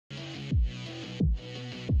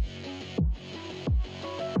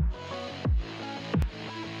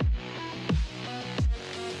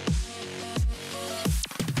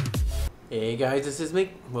Hey guys, this is Mick.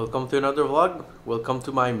 Welcome to another vlog. Welcome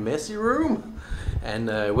to my messy room. And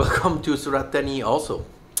welcome to Surat Thani also.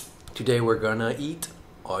 Today we're gonna eat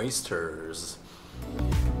oysters.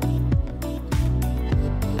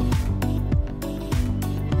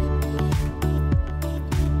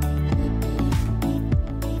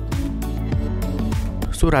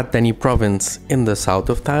 Surat Thani province in the south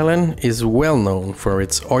of Thailand is well known for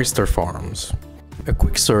its oyster farms. A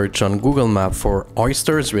quick search on Google Map for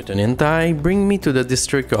oysters written in Thai bring me to the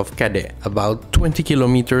district of Kradae, about 20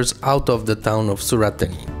 kilometers out of the town of Surat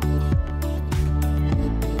Thani.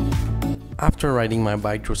 After riding my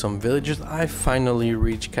bike through some villages, I finally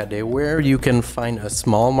reached Kradae, where you can find a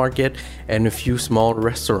small market and a few small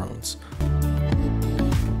restaurants.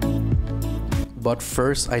 But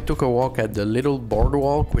first, I took a walk at the little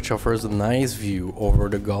boardwalk, which offers a nice view over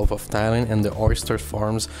the Gulf of Thailand and the oyster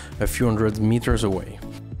farms a few hundred meters away.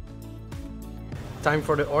 Time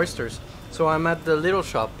for the oysters. So I'm at the little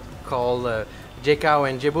shop called Jekau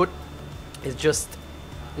and Jebut. It's just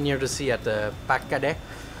near the sea at the Pak Kradae.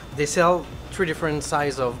 They sell three different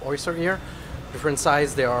sizes of oyster here. Different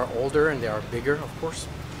size, they are older and they are bigger, of course.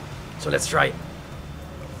 So let's try it.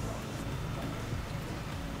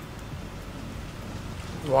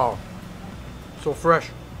 Wow, so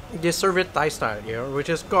fresh. They serve it Thai style here, which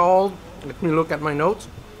is called, let me look at my notes,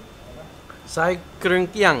 Sai Krung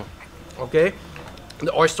Kiang. Okay,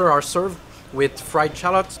 the oysters are served with fried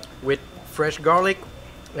shallots, with fresh garlic,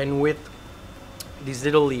 and with this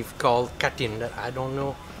little leaf called katin that I don't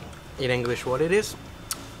know in English what it is.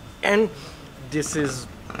 And this is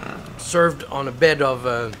served on a bed of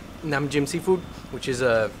namjim seafood, which is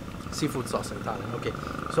a seafood sauce in Thailand. Okay,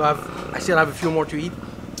 so I still have a few more to eat,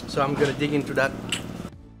 so I'm gonna dig into that.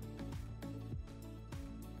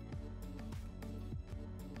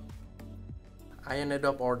 I ended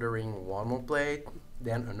up ordering one more plate,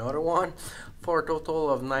 then another one, for a total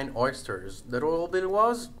of 9 oysters. The total bill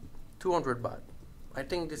was 200 baht. I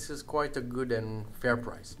think this is quite a good and fair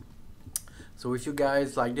price. So if you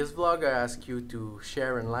guys like this vlog, I ask you to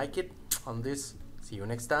share and like it. On this, see you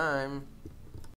next time.